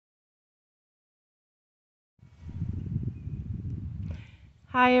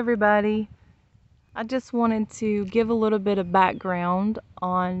Hi everybody. I just wanted to give a little bit of background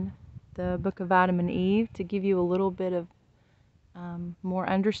on the book of Adam and Eve to give you a little bit of more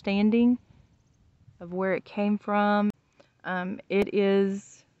understanding of where it came from. It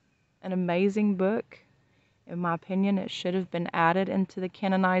is an amazing book. In my opinion, it should have been added into the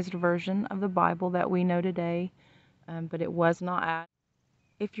canonized version of the Bible that we know today, but it was not added.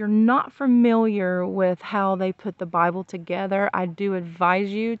 If you're not familiar with how they put the Bible together, I do advise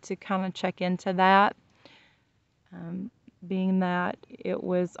you to kind of check into that, being that it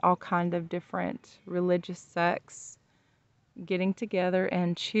was all kind of different religious sects getting together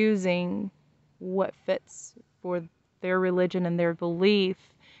and choosing what fits for their religion and their belief,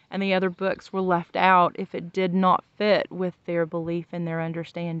 and the other books were left out if it did not fit with their belief and their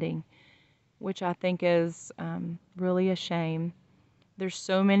understanding, which I think is really a shame. There's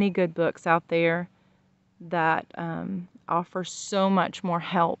so many good books out there that offer so much more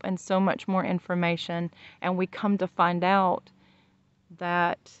help and so much more information, and we come to find out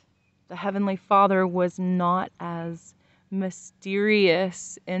that the Heavenly Father was not as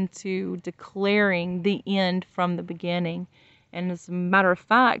mysterious into declaring the end from the beginning. And as a matter of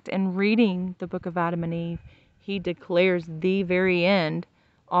fact, in reading the book of Adam and Eve, he declares the very end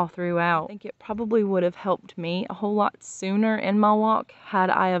all throughout. I think it probably would have helped me a whole lot sooner in my walk had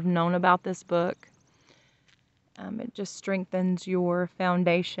I have known about this book. It just strengthens your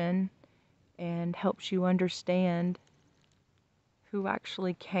foundation and helps you understand who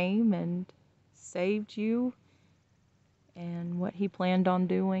actually came and saved you and what he planned on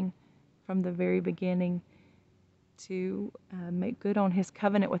doing from the very beginning to make good on his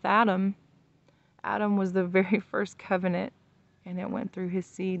covenant with Adam. Adam was the very first covenant, and it went through his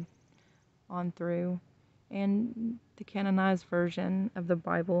seed on through. And the canonized version of the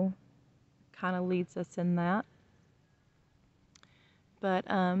Bible kind of leads us in that. But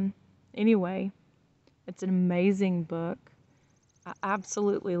anyway, it's an amazing book. I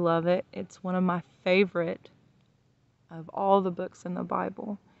absolutely love it. It's one of my favorite of all the books in the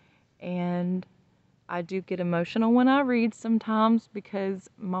Bible. And I do get emotional when I read sometimes because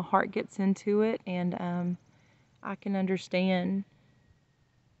my heart gets into it, and I can understand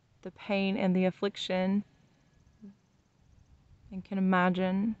the pain and the affliction and can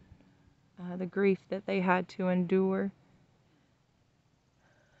imagine the grief that they had to endure.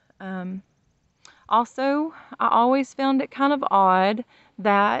 Also, I always found it kind of odd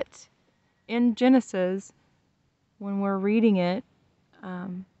that in Genesis, when we're reading it,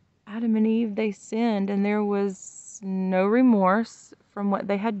 Adam and Eve, they sinned and there was no remorse from what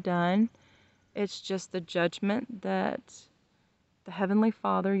they had done. It's just the judgment that the Heavenly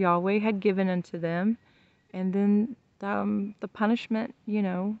Father, Yahweh, had given unto them. And then the punishment,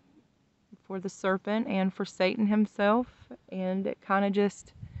 for the serpent and for Satan himself. And it kind of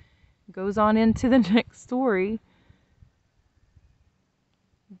just goes on into the next story,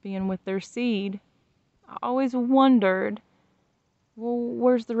 being with their seed. I always wondered, well,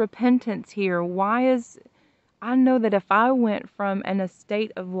 where's the repentance here? I know that if I went from an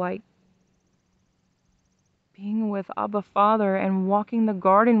estate of like being with Abba Father and walking the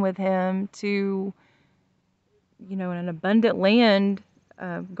garden with him to, an abundant land,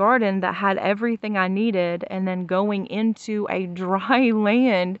 garden that had everything I needed, and then going into a dry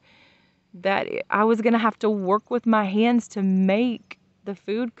land that I was going to have to work with my hands to make the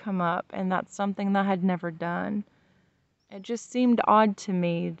food come up, and that's something that I had never done. It just seemed odd to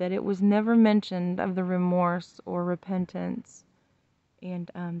me that it was never mentioned of the remorse or repentance.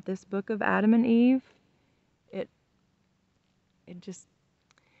 And this book of Adam and Eve, it just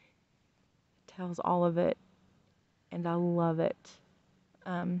tells all of it, and I love it.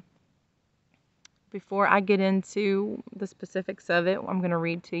 Before I get into the specifics of it, I'm going to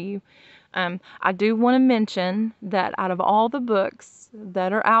read to you. I do want to mention that out of all the books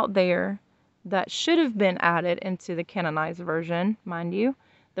that are out there that should have been added into the canonized version, mind you,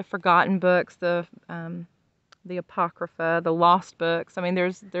 the forgotten books, the Apocrypha, the lost books. I mean,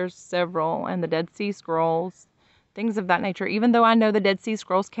 there's several, and the Dead Sea Scrolls, things of that nature. Even though I know the Dead Sea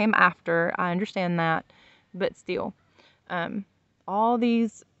Scrolls came after, I understand that, but still, all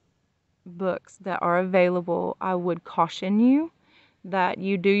these books that are available, I would caution you that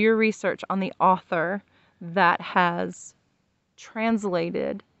you do your research on the author that has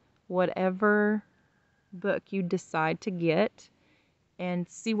translated whatever book you decide to get, and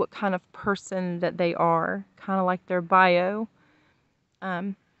see what kind of person that they are, kind of like their bio.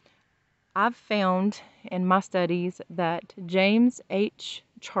 I've found in my studies that James H.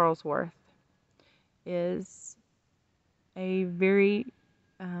 Charlesworth is a very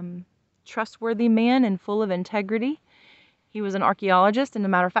trustworthy man and full of integrity. He was an archaeologist, and as a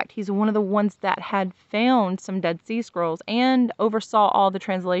matter of fact, he's one of the ones that had found some Dead Sea Scrolls and oversaw all the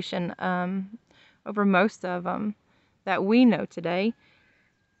translation over most of them that we know today.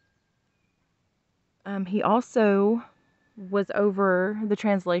 He also was over the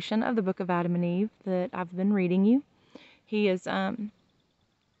translation of the Book of Adam and Eve that I've been reading you. He is.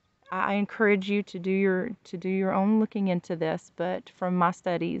 I encourage you to do your own looking into this, but from my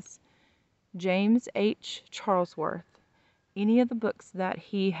studies, James H. Charlesworth, any of the books that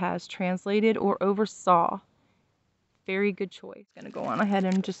he has translated or oversaw, very good choice. I'm going to go on ahead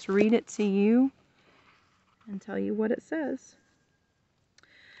and just read it to you and tell you what it says.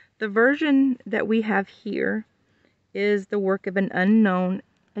 The version that we have here is the work of an unknown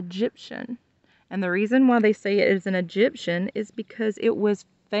Egyptian. And the reason why they say it is an Egyptian is because it was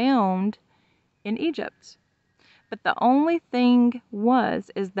found in Egypt. But the only thing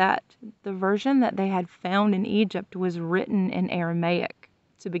is that the version that they had found in Egypt was written in Aramaic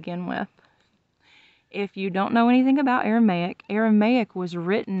to begin with. If you don't know anything about Aramaic, Aramaic was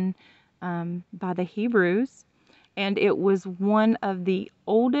written by the Hebrews, and it was one of the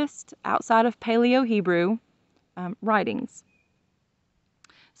oldest outside of Paleo-Hebrew writings.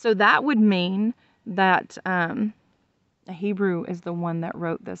 So that would mean that a Hebrew is the one that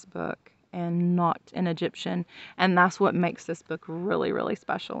wrote this book and not an Egyptian, and that's what makes this book really, really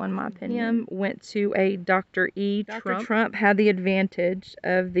special in my opinion. Went to a Dr. E. Trump. Trump had the advantage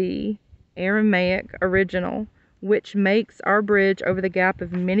of the Aramaic original, which makes our bridge over the gap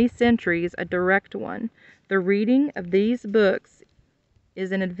of many centuries a direct one. The reading of these books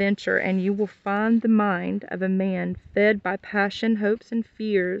is an adventure, and you will find the mind of a man fed by passion, hopes, and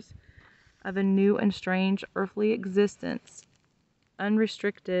fears of a new and strange earthly existence,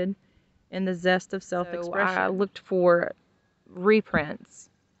 unrestricted in the zest of self-expression. So I looked for reprints,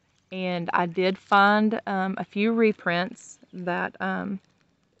 and I did find a few reprints that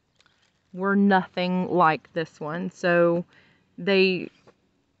were nothing like this one. So they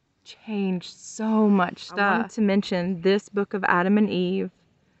changed so much stuff. I wanted to mention this book of Adam and Eve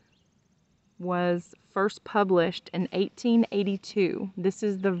was first published in 1882. This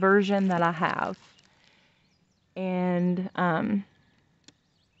is the version that I have. And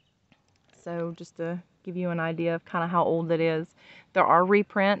so just to give you an idea of kind of how old it is. There are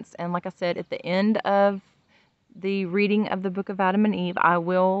reprints, and like I said, at the end of the reading of the Book of Adam and Eve, I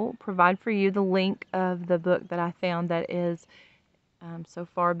will provide for you the link of the book that I found that is so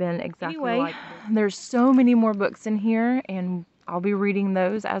far been exactly like this. There's so many more books in here, and I'll be reading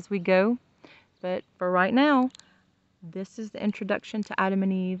those as we go. But for right now, this is the introduction to Adam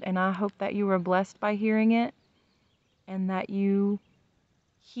and Eve, and I hope that you were blessed by hearing it, and that you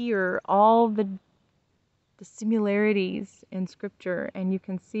hear all the similarities in Scripture, and you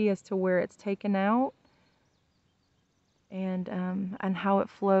can see as to where it's taken out, and how it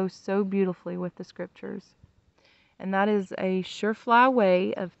flows so beautifully with the Scriptures. And that is a surefly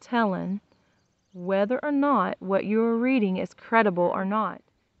way of telling whether or not what you're reading is credible or not.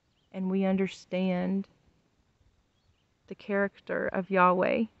 And we understand the character of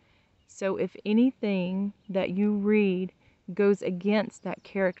Yahweh. So if anything that you read goes against that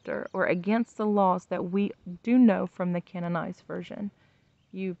character or against the laws that we do know from the canonized version,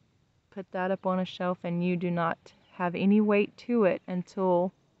 you put that up on a shelf, and you do not have any weight to it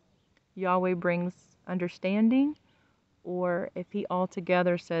until Yahweh brings understanding, or if he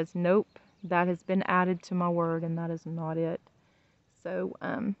altogether says, nope, that has been added to my word and that is not it. So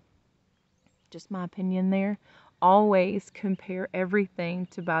just my opinion there. Always compare everything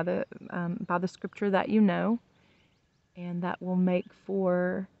to by the Scripture that you know, and that will make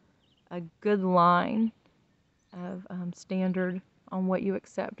for a good line of standard on what you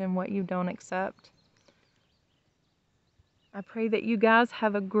accept and what you don't accept. I pray that you guys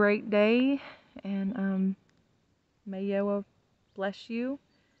have a great day, and may Yahweh bless you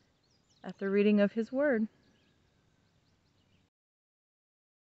at the reading of His Word.